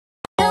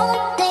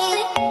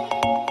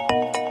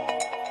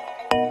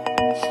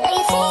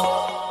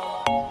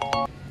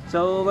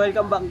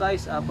welcome back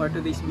guys. For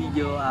today's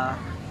video,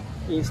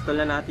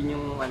 i-install na natin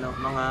yung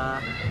mga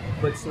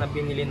bolts na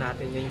binili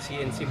natin, yung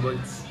CNC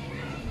bolts.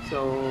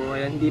 So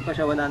ayan, hindi pa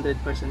siya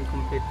 100%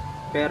 complete,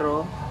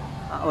 pero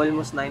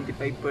almost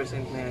 95%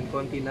 na yan.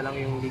 Konti na lang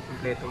yung hindi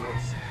kompleto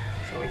guys.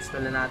 So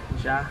install na natin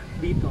siya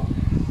dito.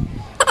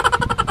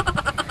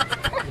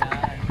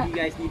 Ayan,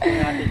 guys, dito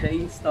natin siya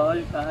install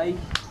kay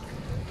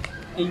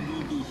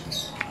ABB.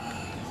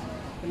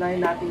 Unahin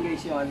natin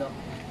guys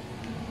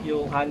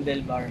yung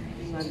handlebar.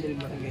 Yung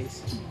handlebar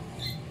guys,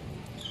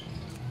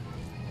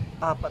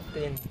 apat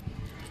din.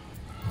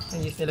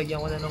 Guys,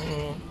 nilagyan ko na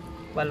ng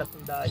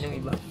palatandaan yung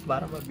iba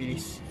para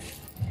mabilis.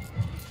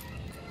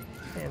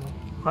 Ayan.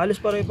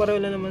 Halos pareho-pareho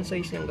lang naman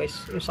size yan guys.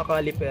 Yung sa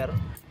caliper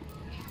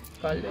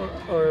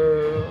or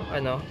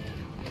yung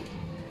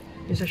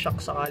sa shock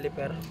sa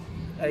caliper,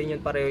 ayun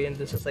yun, pareho yan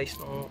dun sa size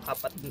ng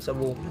apat dun sa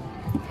buhok.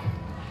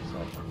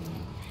 So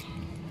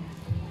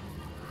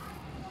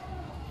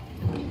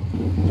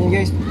yun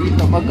guys,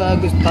 dito pagka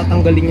gusto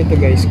tatanggalin nyo to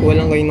guys, kuha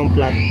lang kayo ng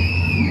flat,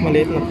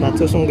 maliit na flat,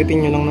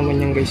 susunggitin nyo lang naman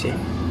yan guys eh.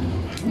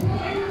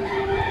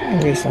 Ayan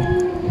guys,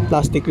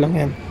 plastic lang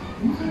yan,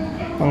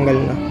 tanggal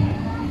na.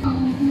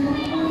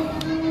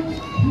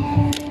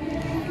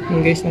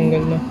 Ayan guys,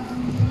 tanggal na.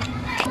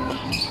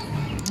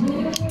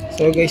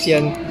 So guys,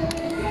 yan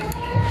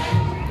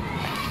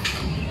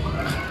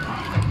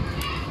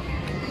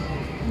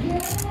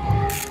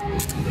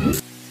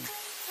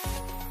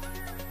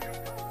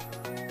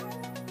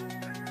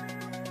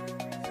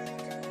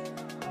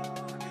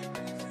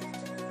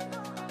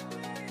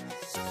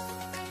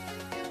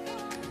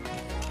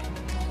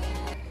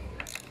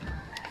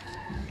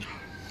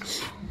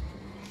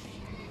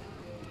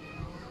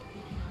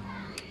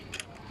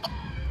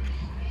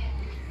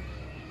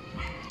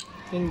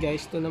yun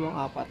guys, ito namang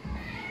apat.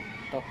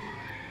 Ito.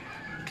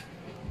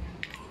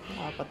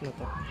 Apat na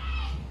to.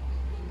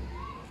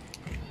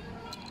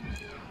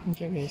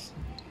 Okay guys.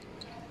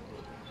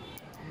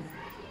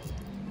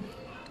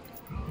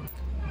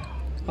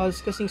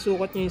 Halos kasing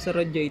sukat niya yung sa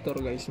radiator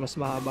guys. Mas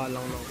mahaba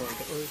lang ng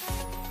konti.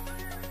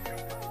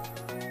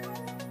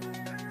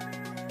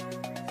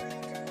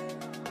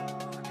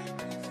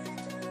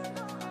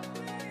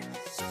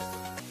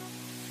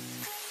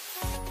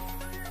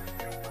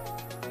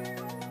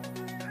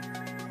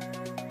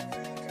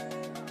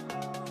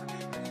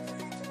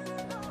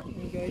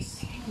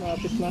 Guys,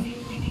 malapit na.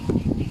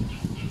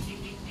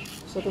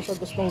 So ito sa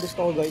gustong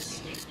gusto ko guys,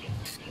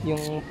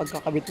 yung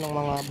pagkakabit ng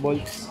mga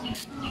bolts.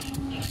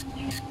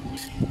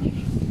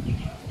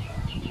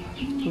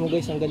 So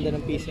guys, ang ganda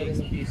ng PC rin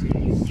ng PC.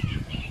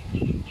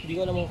 Hindi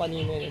ko alam kung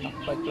kanino yun,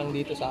 nakapark lang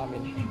dito sa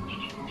amin.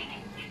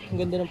 Ang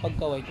ganda ng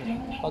pagkaway ko.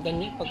 Pag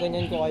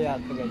ganyan ko kaya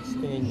ito guys,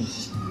 tingin nyo.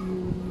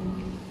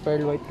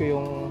 Pearl white ko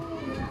yung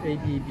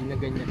ABB na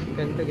ganyan.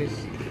 Ganda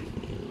guys.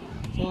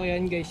 So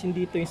ayan guys,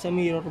 hindi ito yung sa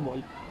mirror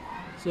bolt.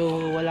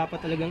 So wala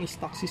pa talagang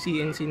stock si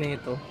CNC na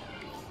ito.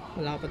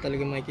 Wala pa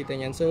talagang makikita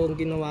niyan. So ang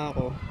ginawa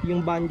ko,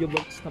 yung banjo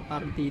bolts na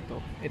parang dito,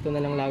 ito na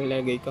lang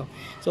lalagay ko.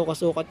 So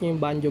kasukat niyo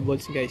yung banjo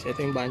bolts guys.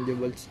 Ito yung banjo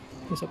bolts.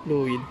 Yung sa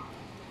fluid.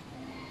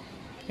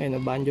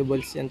 Ayun, banjo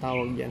bolts yan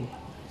tawag yan.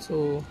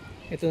 So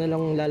ito na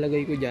lang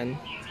lalagay ko dyan.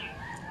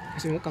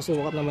 Kasi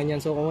kasukat naman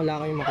yan. So kung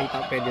wala kayong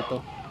makita, pwede to.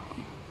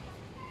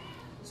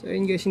 So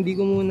ayun guys, hindi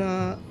ko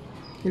muna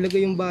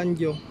nilagay yung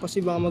banjo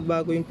kasi baka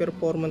magbago yung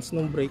performance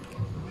ng brake.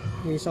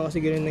 Minsan kasi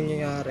ganun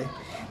nangyayari.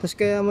 Tapos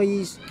kaya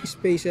may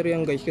spacer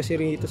yan guys, kasi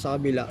rin ito sa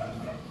kabila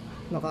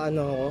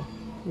nakaano ako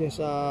yung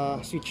sa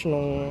switch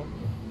ng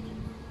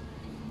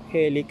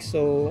helix.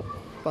 So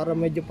para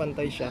medyo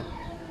pantay siya,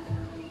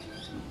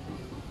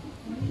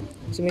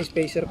 kasi may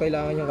spacer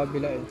kailangan yung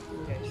kabila eh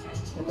guys.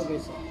 Ito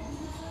guys,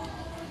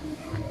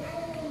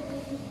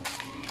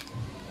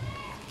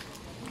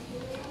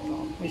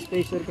 may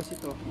spacer kasi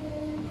to.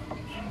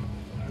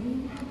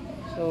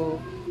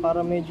 So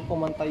para medyo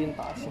pumantay yung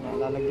taas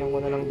niya, lalagyan ko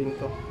na lang din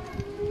to.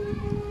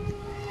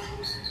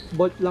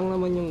 Bolt lang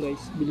naman yung guys,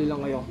 bili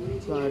lang kayo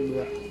sa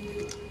hardware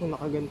kung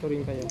nakaganto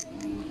rin kayo.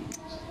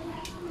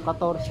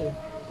 14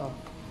 ito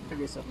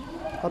guys,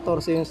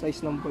 14 yung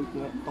size ng bolt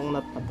na itong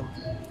nut na to.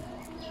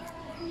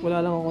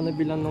 Wala lang ako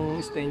nabilang ng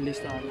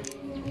stainless na ano.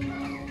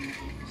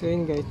 So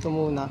yun guys, ito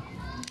muna.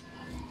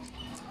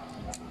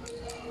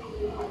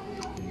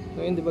 So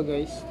yun, diba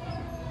guys,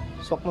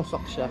 swak na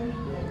swak siya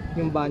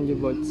yung banjo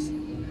bolts.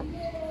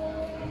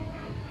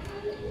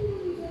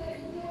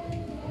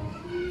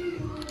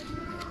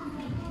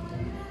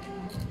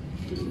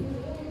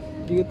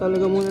 Hindi ko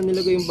talaga muna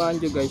nilagay yung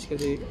banjo guys,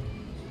 kasi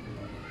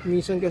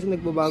minsan kasi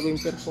nagbabago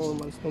yung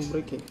performance ng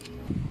brake eh.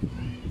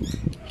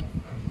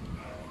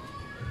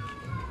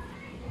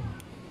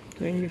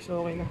 So yun guys,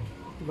 okay na,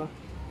 diba?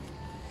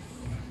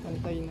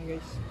 Pantay na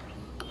guys.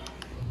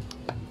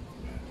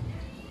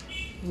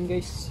 Yun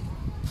guys,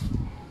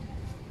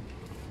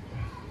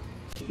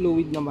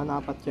 fluid naman,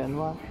 apat yan.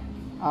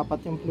 Apat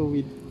yung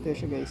fluid. Ito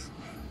siya guys,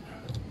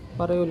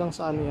 pareho lang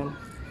sa ano yan,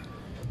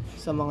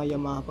 sa mga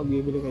Yamaha. Pag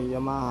bibili kayo,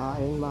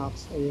 Yamaha,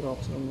 NMAX,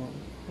 Aerox, yan,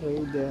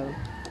 Raider,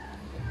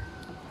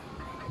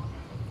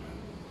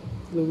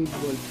 fluid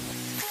bolt.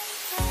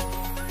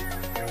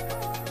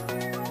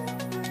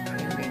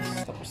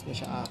 na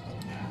siya apat.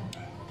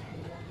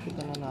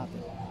 Kita na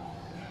natin.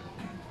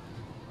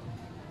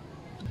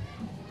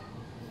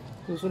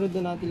 Susunod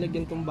na natin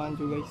lagyan tong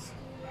banjo guys.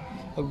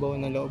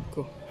 Pagbawa na loob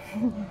ko.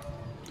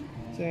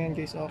 So ayan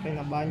guys, okay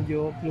na.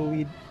 Banjo,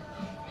 fluid.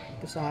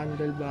 Ito sa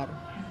handlebar.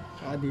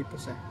 Saka dito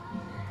sa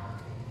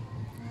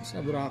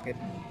bracket.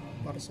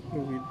 Para sa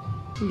fluid.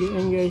 Sige,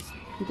 ayan guys.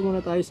 Dito muna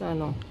tayo sa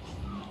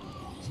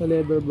sa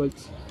lever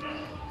bolts.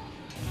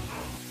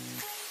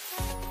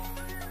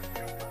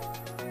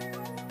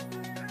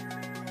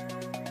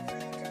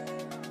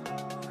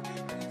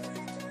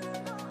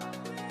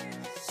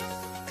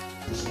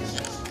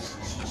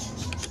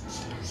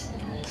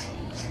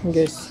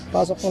 Guys,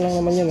 pasok ko lang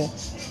naman yun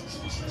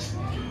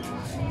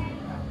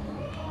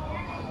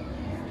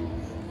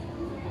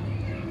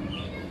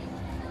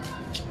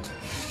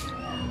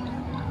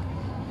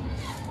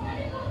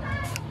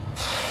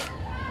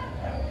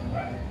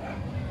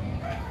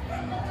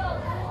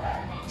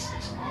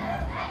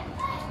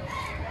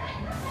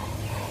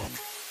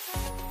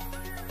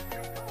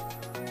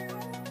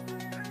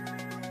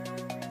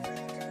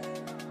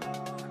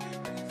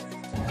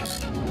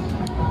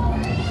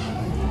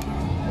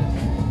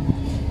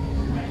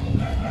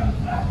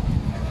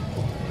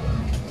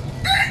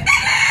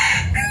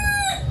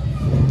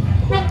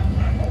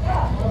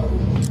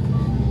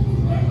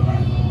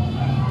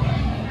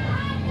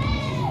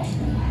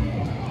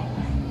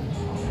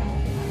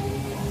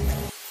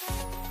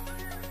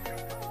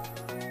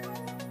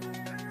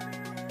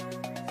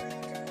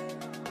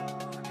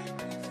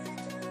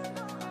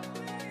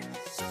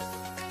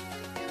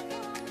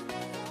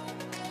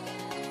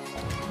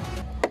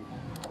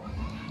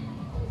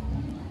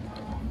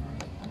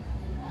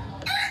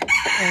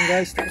Ayan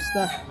guys, tapos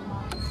na.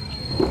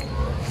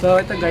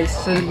 So ito guys,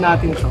 sunod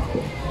natin to.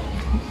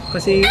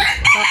 Kasi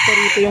factor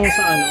ito yung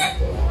sa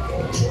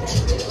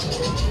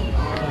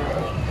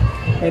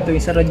ito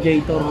yung sa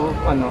radiator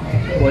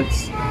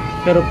bolts.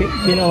 Pero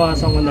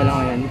binawasan ko na lang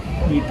yan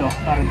dito,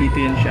 para dito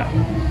yan siya.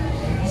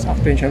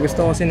 Sakto yun siya.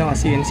 Gusto ko kasi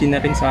naka-CNC na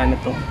rin sana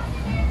to.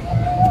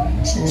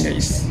 Ayan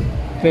guys,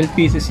 12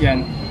 pieces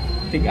yan.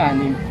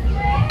 Tig-anim.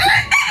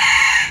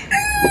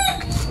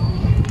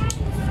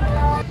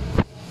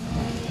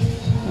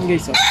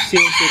 Guys,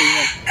 CNC rin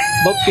yan.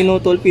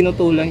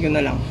 Pinutulan ko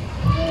na lang.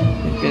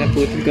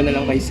 Pinagputol ko na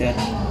lang kay Sir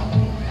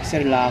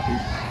Lucky.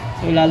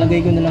 So ilalagay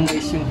ko na lang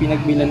guys yung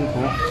pinagbilan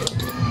ko.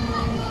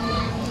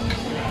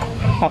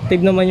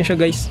 Active naman yun siya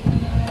guys.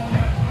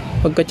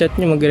 Pagka-chat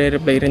nyo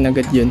magre-reply rin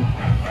agad yun.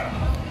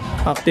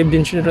 Active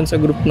din siya rin sa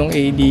group ng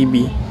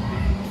ADB.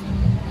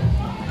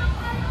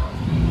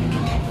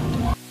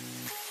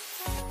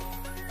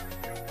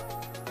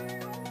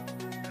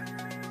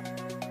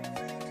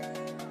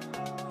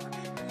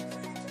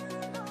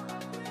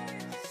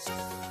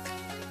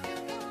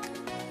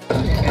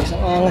 Guys,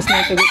 ang angas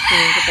na ito guys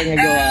kapag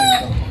nagawa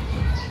nito.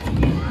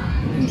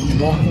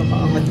 Diba?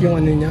 Nakaangat yung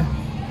niya.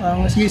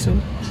 Angas guys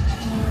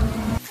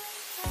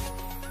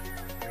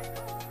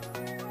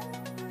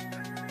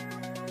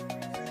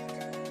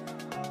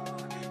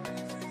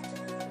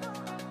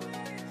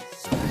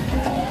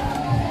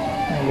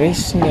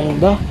guys, ganun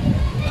ba?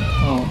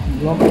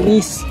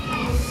 Mapanis.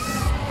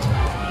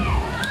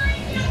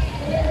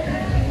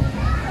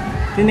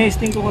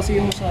 Tinesting ko kasi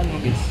yung sa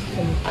guys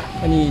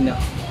kanina.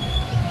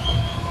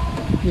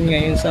 Yun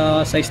ngayon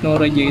sa size ng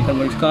radiator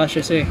bolts.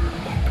 Kasya siya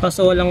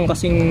kaso walang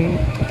kasing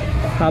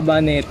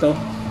haba nito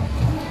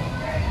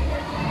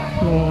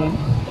nung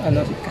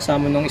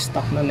kasama nung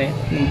stock na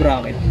ng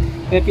bracket.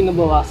 Kaya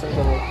pinabawasan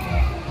ko.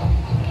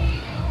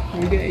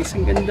 Yun guys,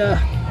 ang ganda.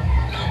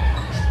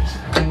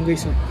 Yun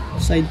guys,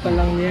 side pa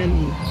lang yan.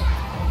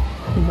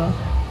 Diba?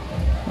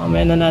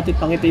 Mamaya na natin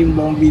pakita yung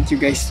buong video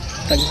guys.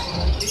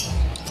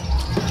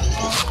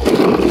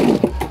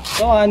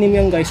 So 6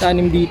 yan guys,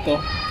 6 dito.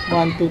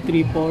 1, 2,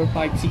 3, 4,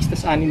 5, 6,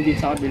 tas 6 din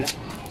sa kabila.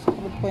 Sa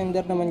front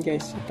fender naman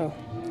guys, ito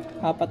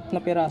 4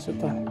 na piraso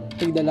to,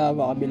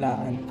 tig-dalawa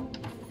kabilaan.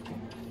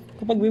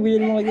 Kapag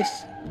bibili mo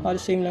guys, all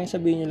same lang,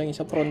 sabihin nyo lang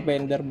yung sa front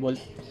fender bolt,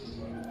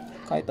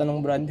 kahit anong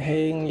brand,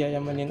 Heng,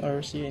 Yayamanin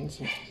or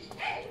CNC.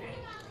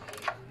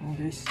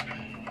 Guys,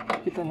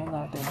 kita na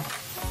natin.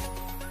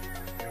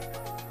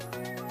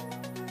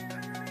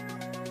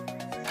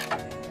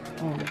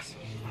 Guys,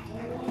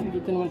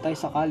 dito naman tayo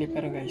sa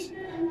caliper guys.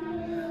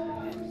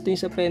 Ito yung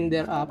sa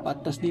fender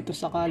 4, tapos dito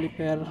sa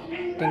caliper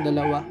ito yung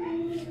 2.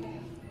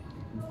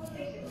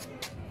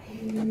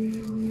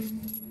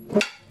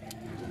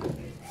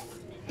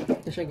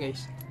 Ito siya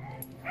guys,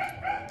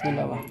 2.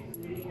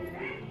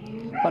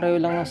 Pareho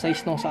lang ng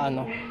size nung sa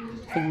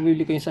pag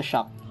bibili ko yung sa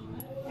shock,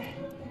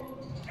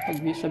 pag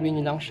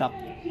sabihin nyo lang shock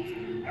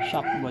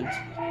bolts,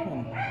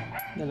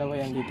 2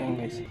 yan dito yung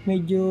guys.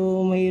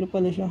 Medyo mahirap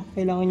pala siya,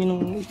 kailangan nyo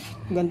ng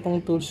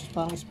gantong tools,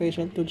 pang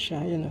special tools siya.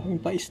 Yan yung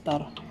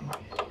pa-star.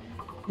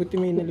 Buti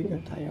may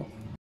naligaw tayo.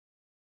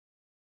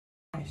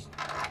 Nice.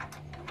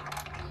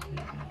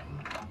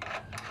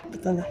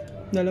 Ito na.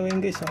 2 yan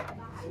guys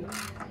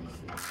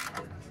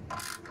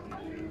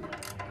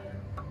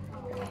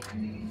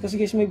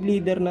Kasi guys may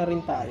bleeder na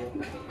rin tayo.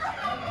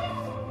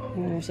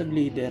 Sa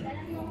bleeder.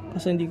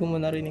 Kasi hindi ko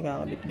muna rin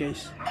ikakabit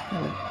guys.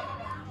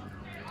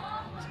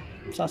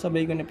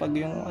 Sasabay ko na pag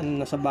yung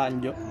nasa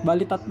banjo.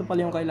 Bali 3 pala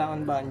yung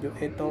kailangan banjo.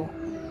 Ito.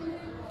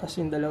 Tapos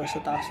yung 2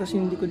 sa taas. Tapos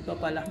yung likod pa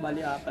pala.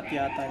 Bali 4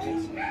 yata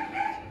guys.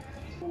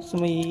 So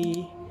may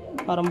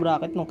parang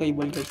bracket ng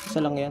cable guys.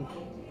 Isa lang yan.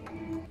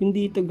 Yung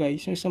dito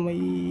guys. Yung sa may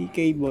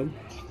cable.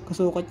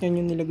 Kasukat yun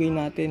yung nilagay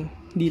natin.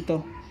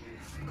 Dito.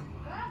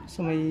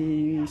 Sa may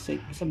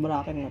sa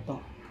bracket na to.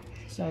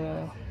 Sa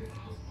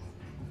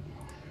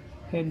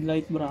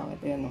headlight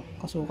bracket. Ayan o.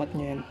 Kasukat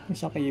niya yan. Yung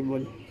sa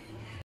cable.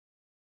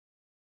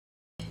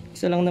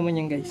 Isa lang naman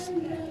yan guys.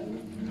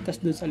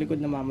 Tapos doon sa likod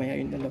na mamaya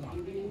yung 2.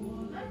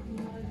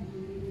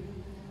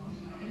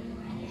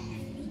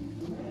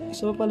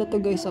 So pala to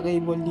guys sa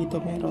cable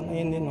dito meron.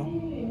 Ayan din o.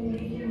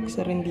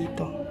 Isa rin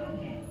dito.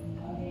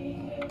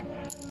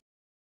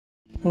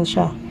 Yan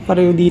siya.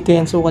 Pareho dito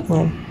yan. Sukat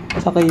niyan.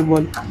 Sa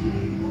cable.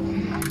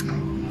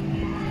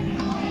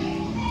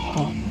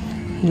 Oh.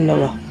 2.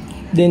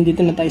 Then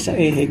dito na tayo sa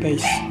ehe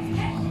guys.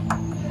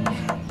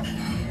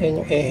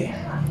 Ayan yung ehe.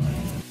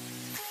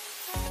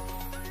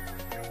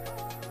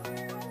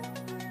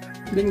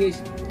 Then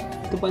guys,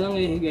 ito palang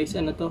ehe guys,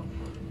 ano to?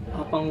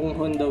 Pang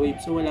Honda Wave.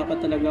 So wala pa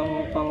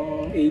talagang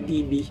pang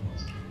ATV.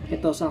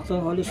 Ito sakto,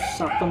 halos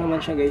sakto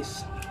naman siya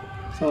guys.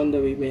 Sa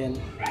Honda Wave yan.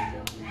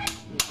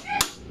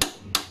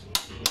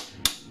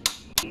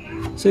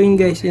 So yun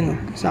guys, yun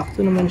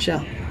sakto naman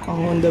siya. Pang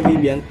Honda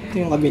Wave yan. Ito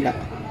yung kabila.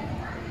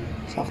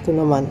 Sakto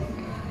naman.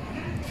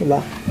 Diba?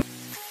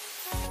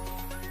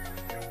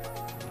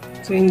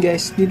 So yun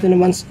guys, dito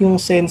naman yung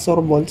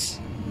sensor bolts.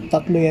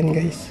 3 yan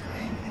guys.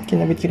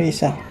 Kinabit ko na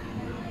isa.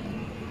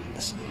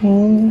 Tapos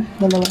yung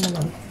 2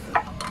 naman.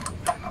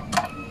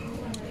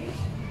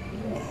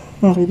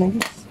 Okay na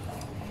guys.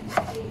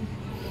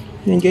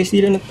 Yun guys,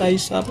 dito na tayo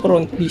sa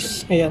front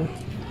piece. Ayan.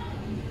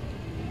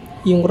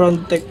 Yung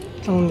round type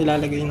ang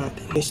nilalagay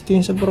natin. Guys, ito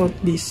yung sa front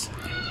piece.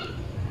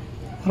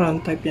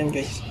 Round type yan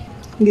guys.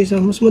 Guys,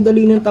 mas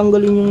madali nang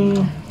tanggalin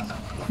yung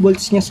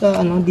bolts niya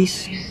sa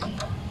disc.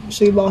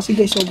 So iba kasi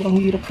guys,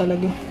 sobrang hirap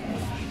talaga.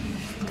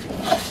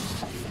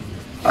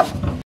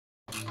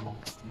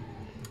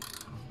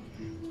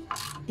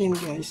 Yun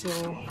guys, so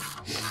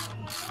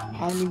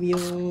 6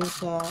 yung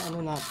sa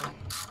natin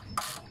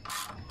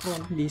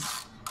front disc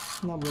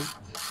na bolt,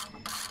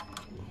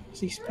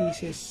 6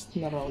 pieces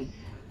na round.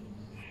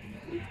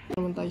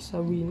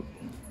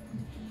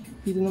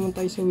 Dito naman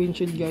tayo sa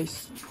windshield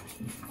guys,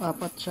 4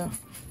 siya.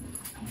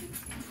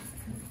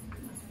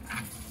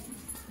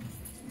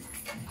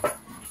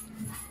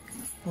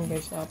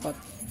 Guys, 4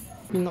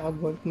 yung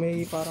naka-bolt,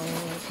 may parang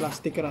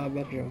plastic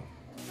rubber yun.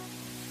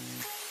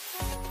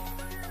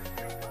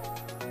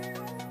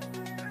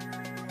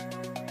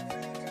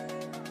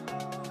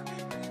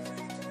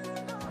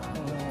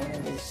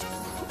 Guys, so,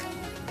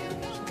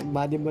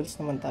 body bolts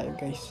naman tayo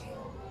guys.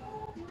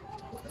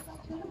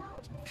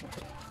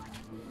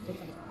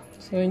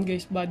 So yun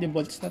guys, body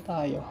bolts na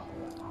tayo.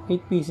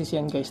 8 pieces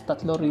yan guys,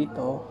 3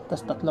 rito,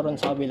 tas 3 ron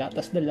sa kabila,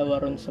 tas 2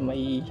 ron sa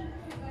may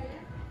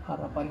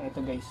harapan.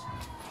 Ito guys,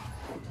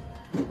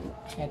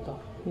 ito,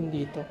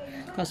 hindi ito.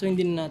 Kaso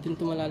hindi na natin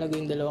ito malalagay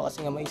yung 2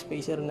 kasi nga may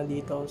spacer na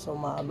dito. So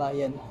mahaba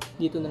yan.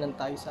 Dito na lang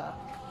tayo sa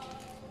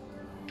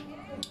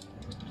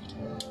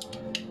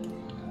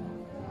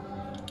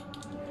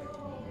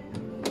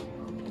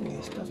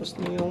guys, tapos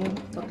na yung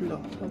 3.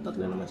 So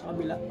 3 naman sa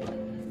kabila.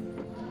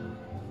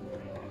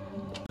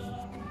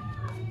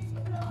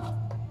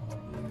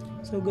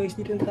 So guys,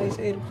 dito na tayo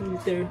sa air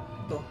filter.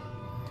 Ito.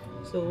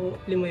 So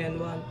 5 yan.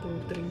 1,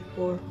 2, 3,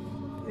 4,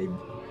 5.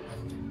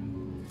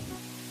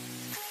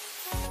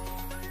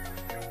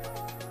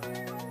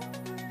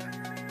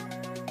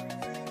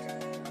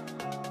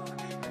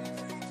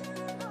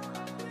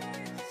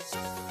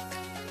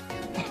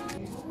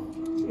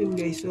 Yun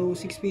guys, so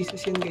 6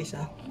 pieces yun guys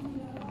ha.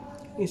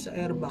 Yung sa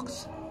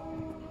airbox.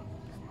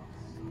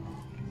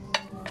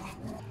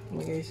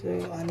 Okay, so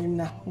 6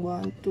 na.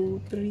 1,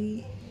 2,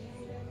 3,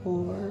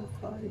 4,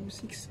 5,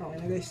 6. Okay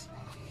na guys.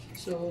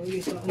 So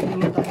guys, so ano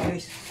naman tayo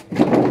guys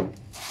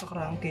sa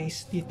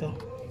crankcase dito.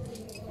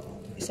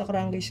 Sa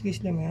crankcase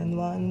guys naman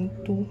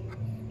 1,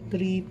 2,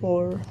 3,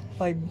 4,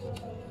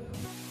 5.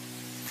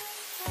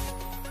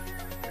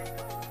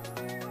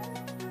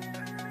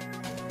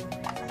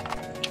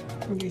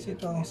 Guys,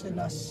 ito ang sa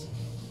last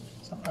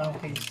sa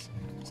crankcase.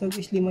 So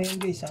guys, 5 yan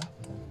guys ha.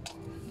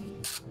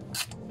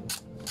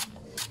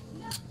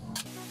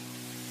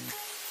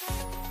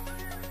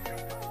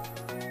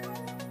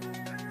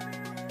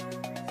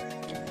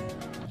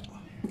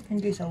 Yan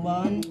guys,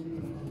 1,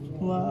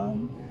 2,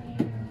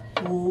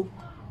 3,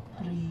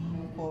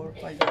 4,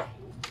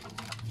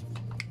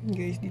 5.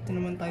 Guys, dito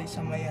naman tayo sa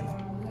may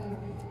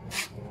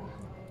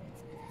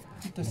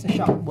dito sa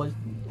shock bolt.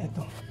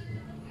 Ito.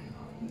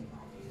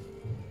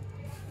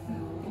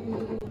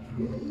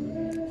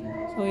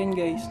 So yun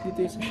guys, dito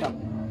yung sa shock.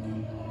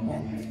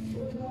 Yan.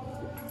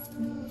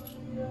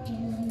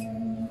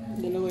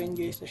 2 yun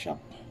guys sa shock.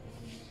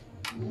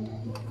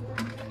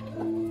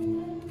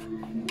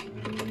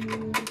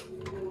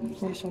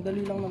 Guys, so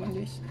dali lang naman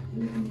guys.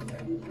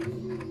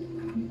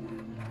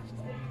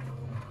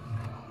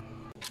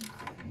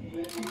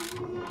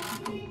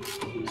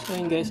 So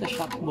yun guys, sa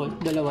shock bolt,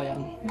 dalawa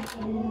yan.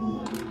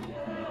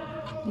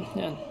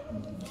 Yan.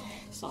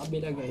 Sa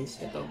kabila guys,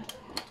 ito.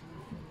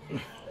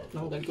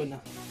 Tanggal ko na.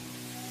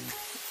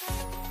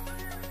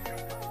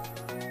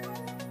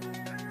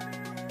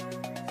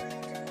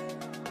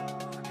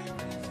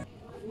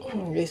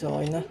 Guys,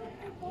 okay na.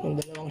 Yung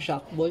dalawang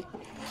shock bolt.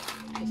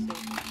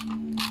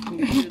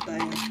 Kasi dito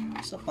tayo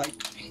sa pipe.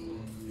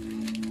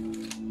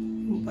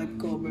 Yung pipe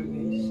cover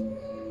guys.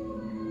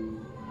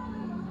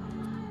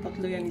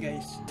 Tatlo yan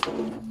guys.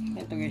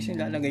 Ito guys yung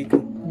lalagay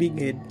ko. Big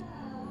head.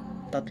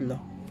 Tatlo.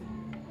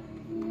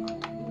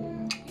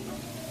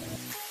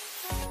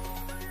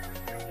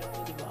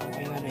 Diba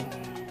okay na rin.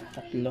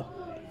 Tatlo.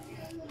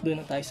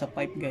 Doon na tayo sa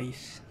pipe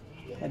guys.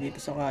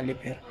 Dito sa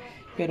caliper.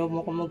 Pero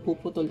mukhang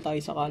magpuputol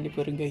tayo sa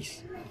caliper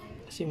guys.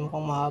 Kasi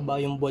mukhang mahaba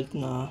yung bolt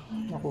na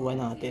nakuha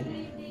natin.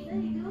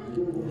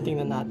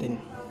 Tingnan natin.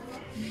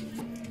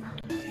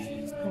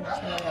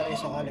 Saan nangyari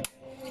sa caliper?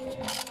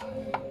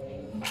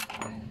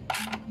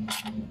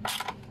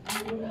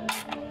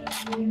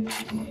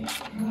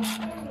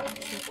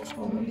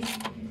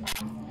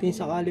 Tingin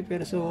sa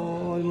caliper, so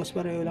almost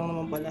pareho lang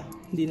naman pala.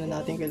 Hindi na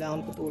natin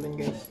kailangan putulin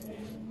guys.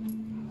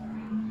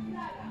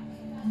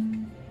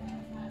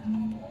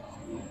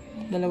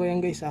 Dalawa yan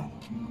guys ha.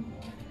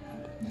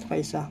 Saka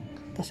isa.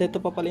 Tapos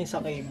ito pa pala yung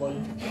sa cable.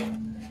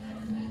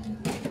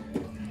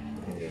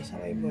 Okay, sa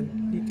cable.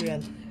 Dito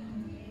yan.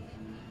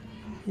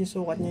 Yung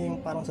sukat niya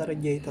yung parang sa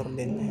radiator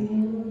din. Ayan.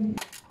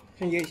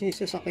 Ayan guys, yung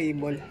isa sa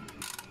cable.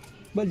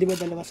 Di ba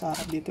dalawa sa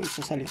harap dito,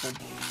 isa sa likod.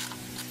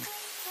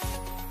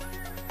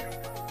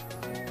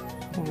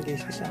 Ayan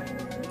guys, isa.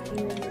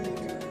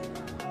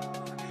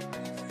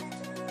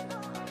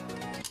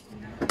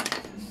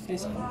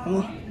 Guys,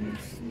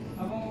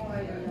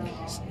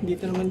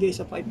 dito naman guys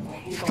sa pipe.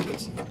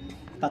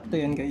 Tatlo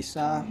yan guys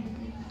sa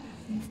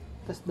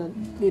tapos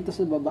dito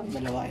sa baba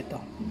dalawa ito.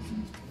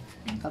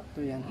 Tatlo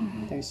yan.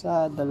 Ito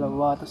isa,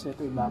 dalawa, tapos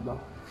ito ibabaw.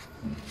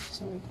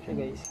 So ito siya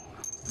guys.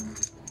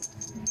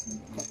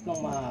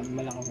 Tatlong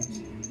malaki guys.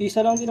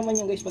 Isa lang din naman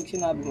yan guys pag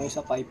sinabi mo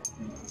sa pipe.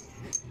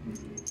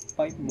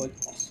 Pipe bolt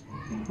tapos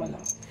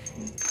malaki.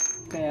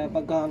 Kaya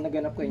pagka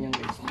naganap kayo yan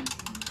guys,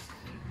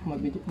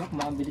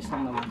 mabilis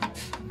lang naman.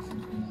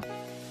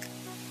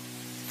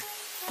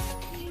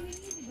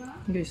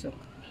 Guys, oh.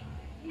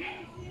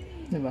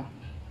 Diba?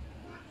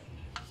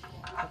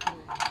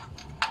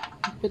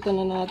 Ipitan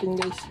na natin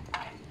guys.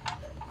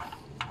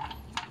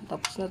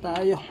 Tapos na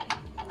tayo.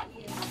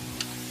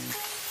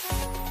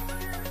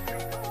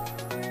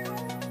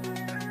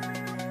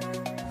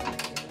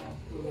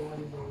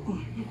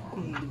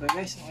 Diba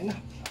guys? Okay na.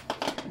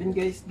 Then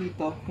guys,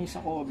 dito, yung sa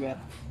cover.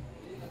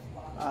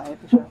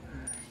 Ito siya.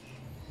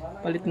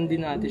 Palitan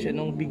din natin siya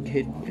ng big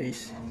head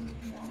guys.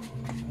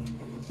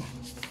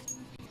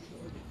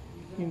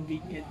 Yung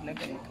big head na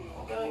ganito.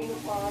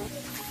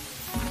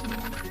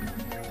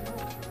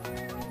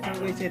 So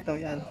guys, ito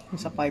yan.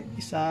 Yung sa pipe,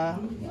 isa.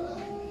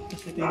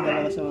 Tapos ito yung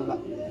dalawa sa baba.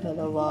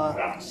 Dalawa,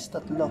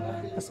 tatlo.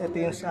 Tapos ito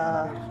yung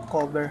sa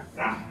cover.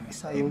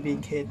 Isa yung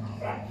big head.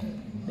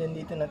 Then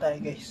dito na tayo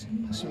guys.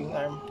 Swing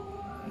arm.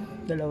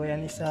 Dalawa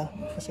yan, isa.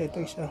 Kasi ito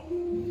isa.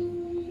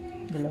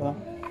 Dalawa.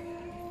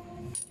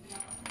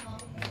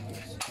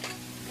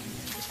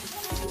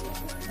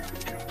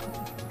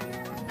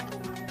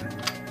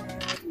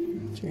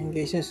 So yun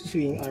guys, yung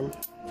swing arm.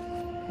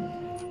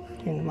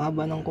 Yun,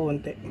 mahaba ng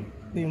konti.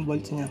 Ito yung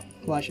bolts nya.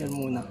 Washer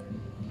muna.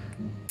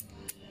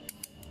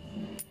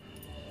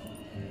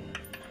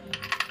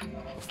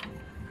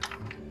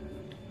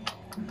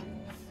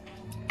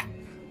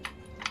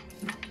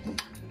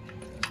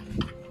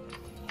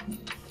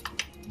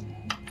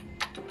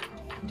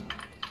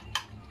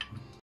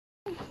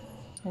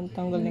 Yan,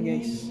 tanggal na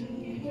guys.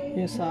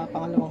 Yun sa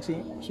pangalawang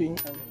swing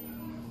arm.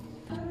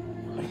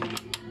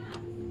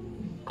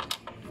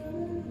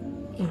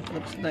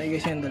 Tapos tayo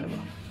guys yung dalawa.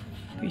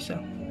 Ito isa.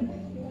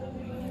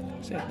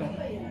 So ito.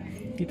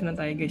 Dito na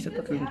tayo guys sa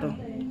tatlong to.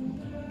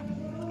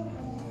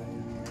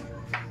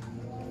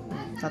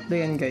 Tatlo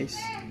yan guys.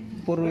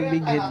 Puro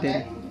big head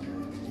din.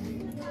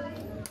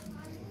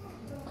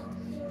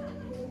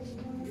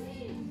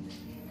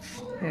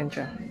 Ayan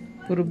siya.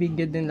 Puro big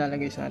head din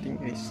lalagay sa atin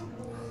guys.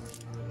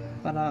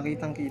 Para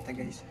kitang kita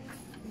guys.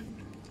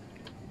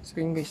 So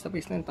yun guys,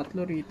 tapos na yung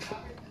tatlo rito.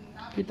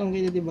 Kitang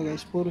kita diba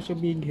guys, puro sa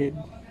big head.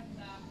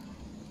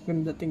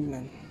 Ganda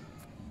tingnan.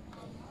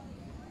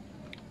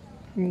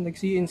 Yung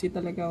nag-CNC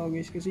talaga ako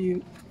guys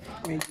kasi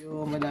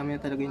medyo madami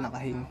na talaga yung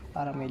nakahing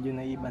para medyo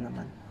naiba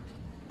naman.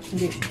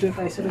 Guys, ito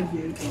tayo sa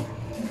radiator.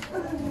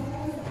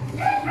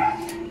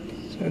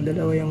 So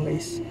dalawa yung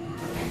guys.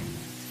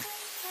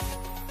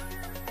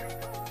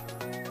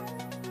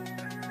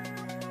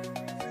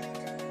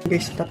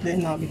 Guys, tatlo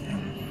yung nakabit.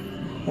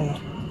 Ano,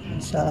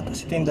 sa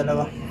atas ito yung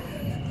dalawa.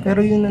 Pero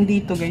yung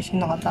nandito guys,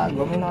 yung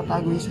nakatago, may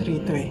nakatago yung sa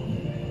rito eh.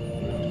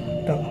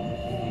 Ito.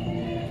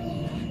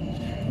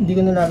 Hindi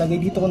ko nalalagay.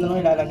 Dito ko na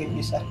lang ilalagay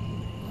isa.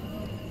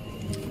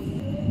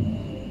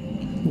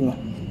 Diba?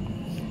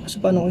 Kasi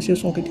paano ko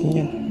susungkitin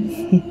yan?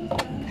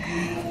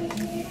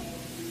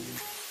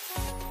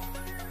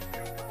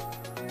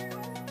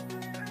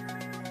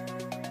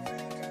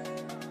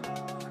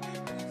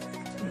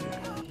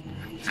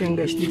 Yun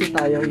guys, dito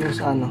tayo yung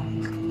sa ano.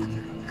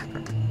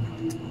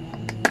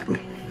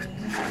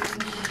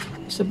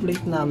 Sa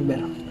plate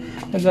number.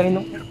 Lagay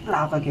ng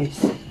plaka guys.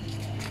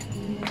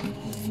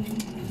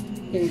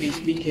 Yun guys,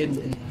 big head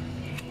din.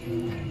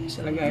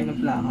 Sa lagay ng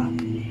plaka.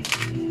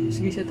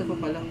 Sige, ito pa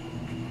pala.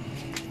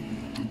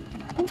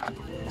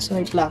 So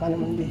may plaka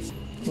naman guys.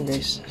 Yun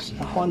guys,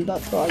 sa Honda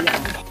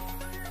Triumph.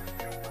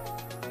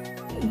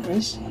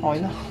 Guys, okay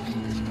na.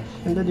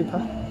 Ganda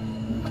diba?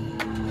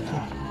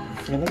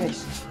 Ganda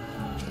guys.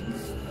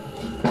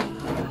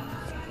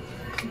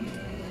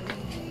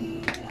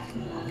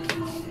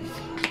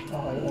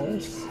 Okay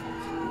guys.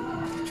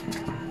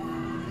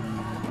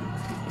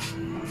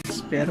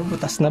 Pero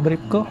butas na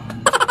brief ko.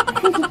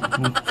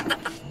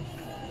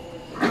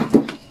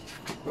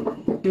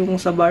 Yung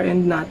sa bar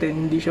end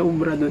natin, hindi siya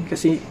ubra doon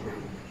kasi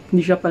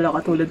hindi siya pala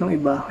katulad ng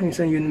iba. Yung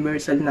sa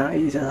universal na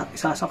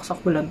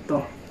isasaksak mo lang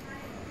to.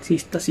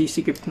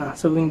 Sisikip na.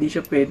 So hindi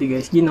siya pwede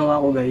guys.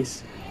 Ginawa ko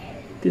guys.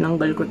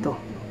 Tinanggal ko to.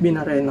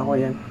 Binarena ko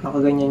yan.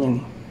 Nakaganyan yan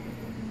eh.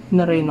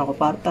 Binarena ko.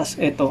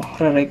 Partas eto.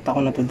 Re-recta ko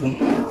na to dun.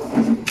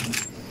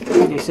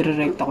 Guys,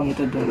 re-recta ko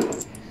nito dun.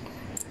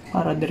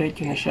 Para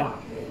diretso na siya.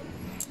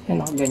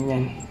 Yan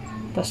nakaganyan.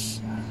 Tapos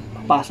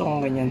papasok ko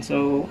ganyan.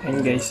 So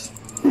ayun guys.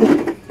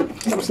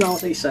 Tapos na ako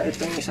sa isa.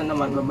 Ito yung isa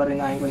naman.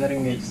 Babarinahin ko na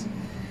rin guys.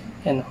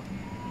 Yan o.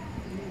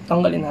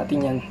 Tanggalin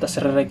natin yan. Tapos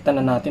re-recta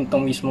na natin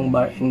itong mismong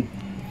bar end.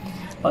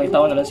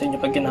 Pakita ko na lang sa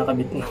inyo pag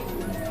kinakabit na.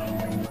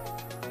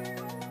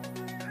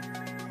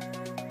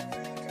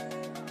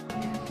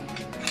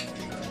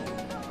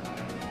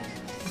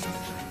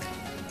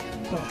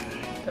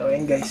 So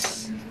ayan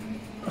guys.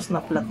 Tapos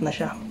na-flat na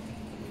siya.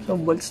 So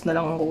bolts na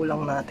lang ang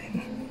kulang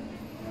natin.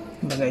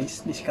 Diba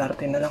guys?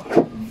 Diskarte na lang.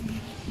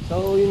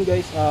 So yun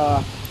guys.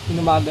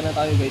 Inumaga na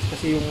tayo guys.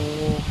 Kasi yung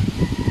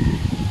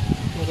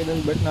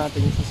kinonvert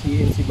natin sa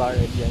CNC bar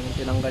head yan. Yung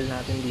tinanggal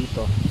natin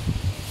dito.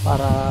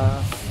 Para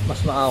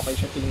mas maakay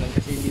siya tingnan.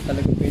 Kasi hindi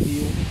talaga pwede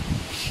yung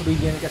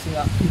original kasi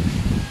nga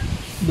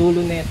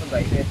dulo na ito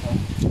guys. Ito.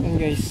 Yun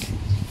guys.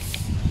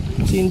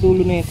 Kasi yung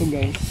dulo na ito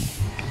guys.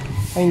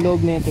 Ay yung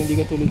loob na ito. Hindi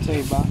katulad sa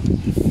iba.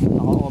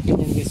 Naka-open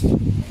yan guys.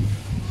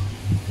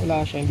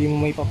 Wala siya. Hindi mo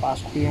may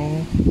papasok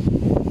yung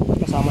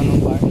kasama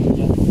ng bar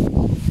dyan.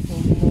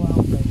 Yung ginawa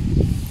ko guys.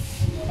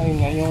 Ayun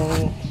nga. Yung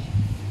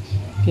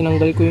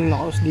tinanggal ko yung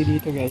naka-OSD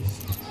dito guys.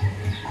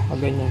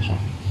 Ganyan siya.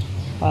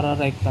 Para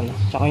rekta na.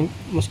 Tsaka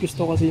mas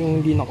gusto kasi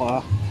yung hindi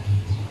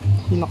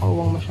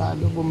nakauwang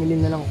masyado. Bumili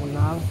na lang ako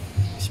ng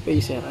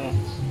spacer. Ayan.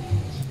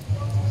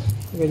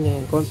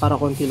 Ganyan. Para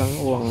konti lang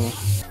yung uwang niya.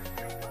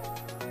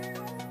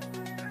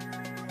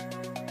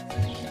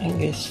 Ayan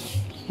guys.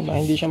 Diba,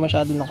 hindi siya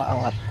masyado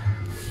nakaangat.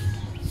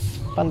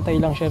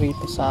 Pantay lang siya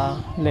rito sa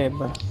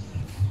lever.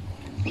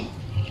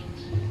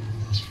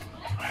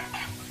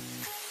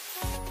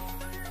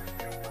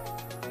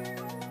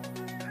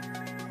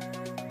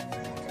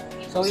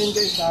 So yun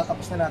guys,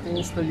 tapos na natin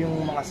install yung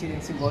mga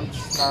CNC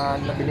bolts na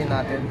nabili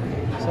natin.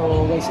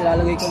 So guys,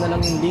 ilalagay ko na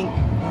lang yung link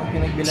ng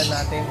pinagbilan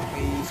natin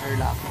kay Sir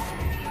Lock.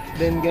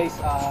 Then guys,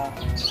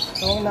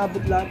 so ang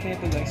nabot lahat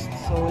nito guys.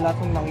 So lahat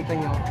ng nakita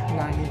nyo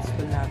na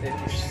install natin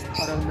is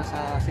parang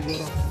nasa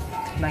siguro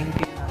 9K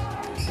na.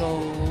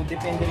 So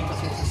depende rin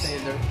kasi sa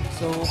seller.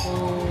 So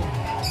kung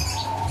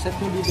set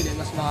nyo bibili,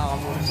 mas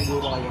makakamura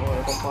siguro kayo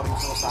or conforme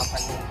sa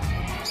usapan nyo.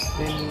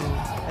 Then,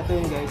 ito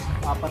yun guys,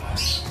 4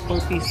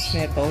 pieces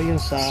nito,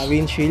 yung sa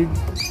windshield.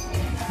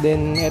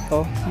 Then,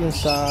 ito, yung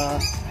sa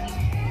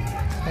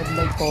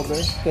headlight cover,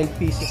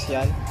 12 pieces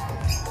yan.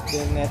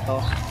 Then,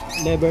 ito,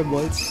 lever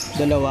bolts,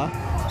 2.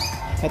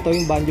 Ito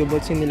yung banjo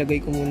bolts yung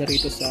nilagay ko muna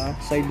rito sa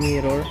side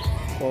mirror.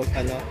 O,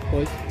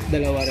 bolt,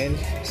 2 rin.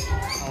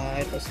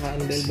 Ito sa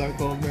handlebar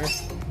cover,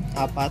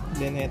 4.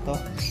 Then, ito,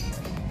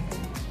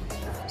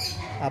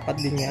 4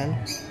 din yan.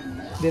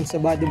 Then,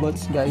 sa body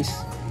bolts guys,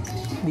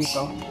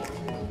 dito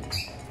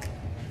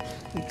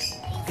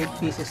 8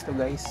 pieces to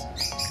guys.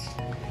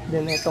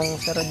 Then itong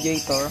sa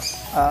radiator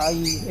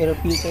ay air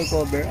filter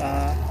cover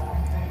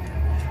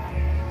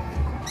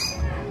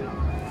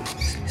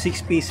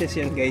 6 pieces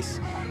yan guys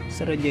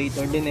sa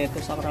radiator. Then ito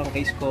sa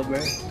crankcase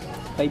cover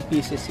 5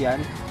 pieces yan.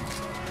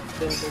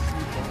 Then ito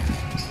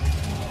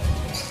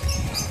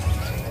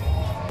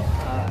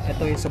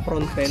ito yung sa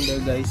front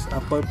fender guys,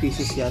 4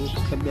 pieces yan,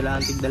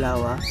 kabilaan tig 2.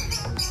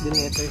 Then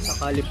ito yung sa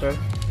caliper,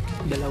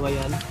 2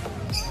 yan.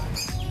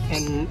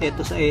 And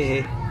ito sa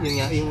ehe,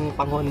 yun nga, yung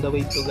pang Honda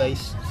Wave to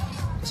guys.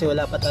 Kasi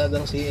wala pa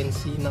talagang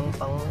CNC ng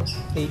pang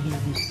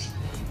ABB.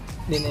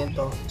 Then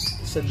ito,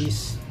 sa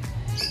disc,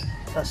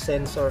 sa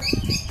sensor,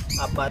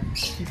 4.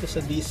 Dito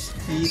sa disc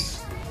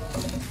is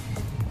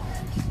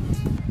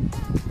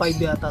 5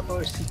 yata to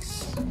or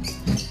 6.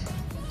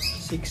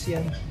 6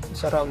 yan,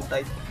 sa round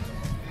type.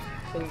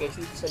 Then guys,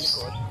 dito sa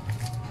likod.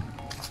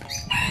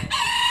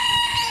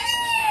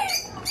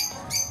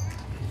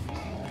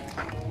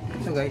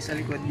 Ito guys, sa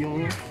likod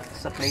yung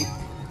sa plate.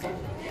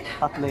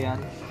 3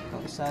 yan.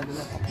 Isa, 2,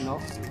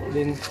 3.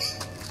 Then,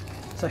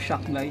 sa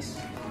shock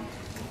guys,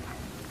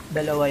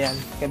 2 yan,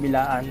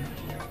 kabilaan.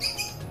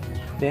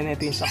 Then,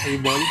 ito yung sa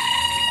cable.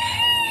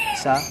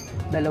 Isa.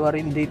 Dalawa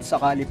rin dito sa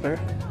caliper.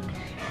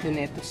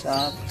 Then ito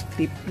sa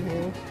tip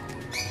ng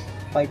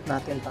pipe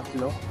natin,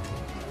 tatlo.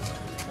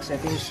 Kasi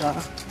ito yung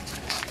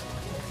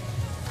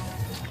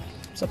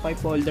sa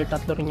pipe holder,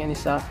 tatlo rin yan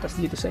isa. Tapos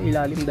dito sa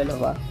ilalim,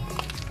 dalawa.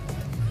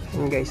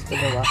 Yun guys,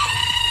 dalawa.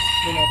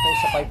 Then ito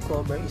sa pipe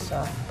cover,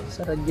 isa.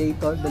 Sa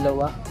radiator,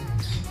 dalawa.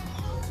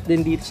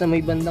 Then dito sa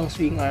may bandang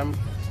swing arm,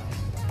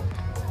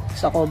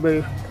 sa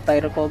cover,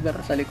 tire cover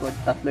sa likod,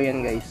 tatlo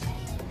yan guys.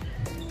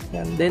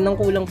 Yan. Then ang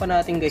kulang pa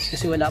natin guys,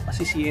 kasi wala pa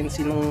si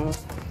CNC nung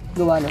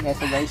gawa ng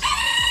ito guys.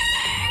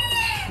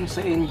 Yung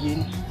sa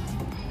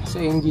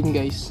engine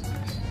guys,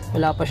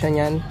 wala pa siya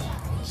nyan.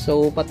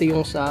 So pati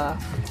yung ito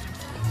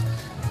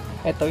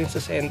yung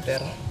sa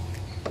center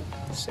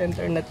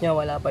nut nya,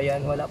 wala pa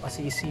yan, wala pa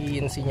si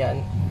CNC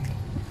nyan.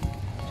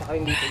 Tsaka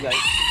yung dito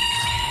guys,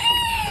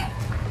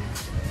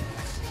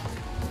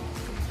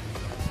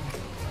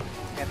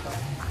 ito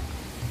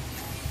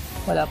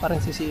wala pa rin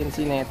si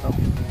CNC na ito.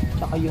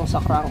 Tsaka yung sa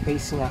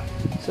crankcase nya,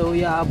 so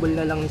iahabol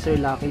na lang ni Sir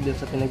Lucky dun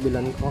sa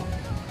pinagbilan ko.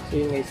 So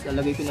yun guys,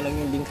 lalagay ko na lang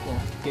yung link nya,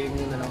 kaya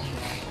nyo na lang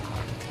siya.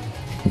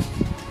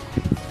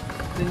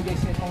 Then guys,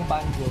 itong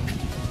banjo,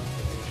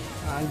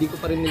 hindi ko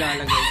pa rin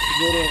nilalagay,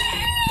 siguro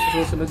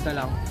susunod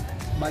na lang.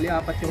 Bali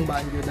 4 yung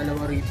banjo,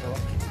 dalawa rito,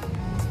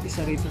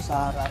 isa rito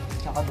sa harap,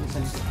 tsaka dun sa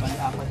likod, bali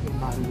 4 yung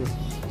banjo.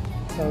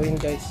 So yun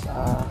guys,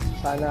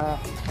 sana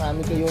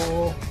marami kayo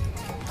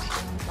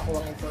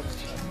nakuha ng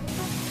information.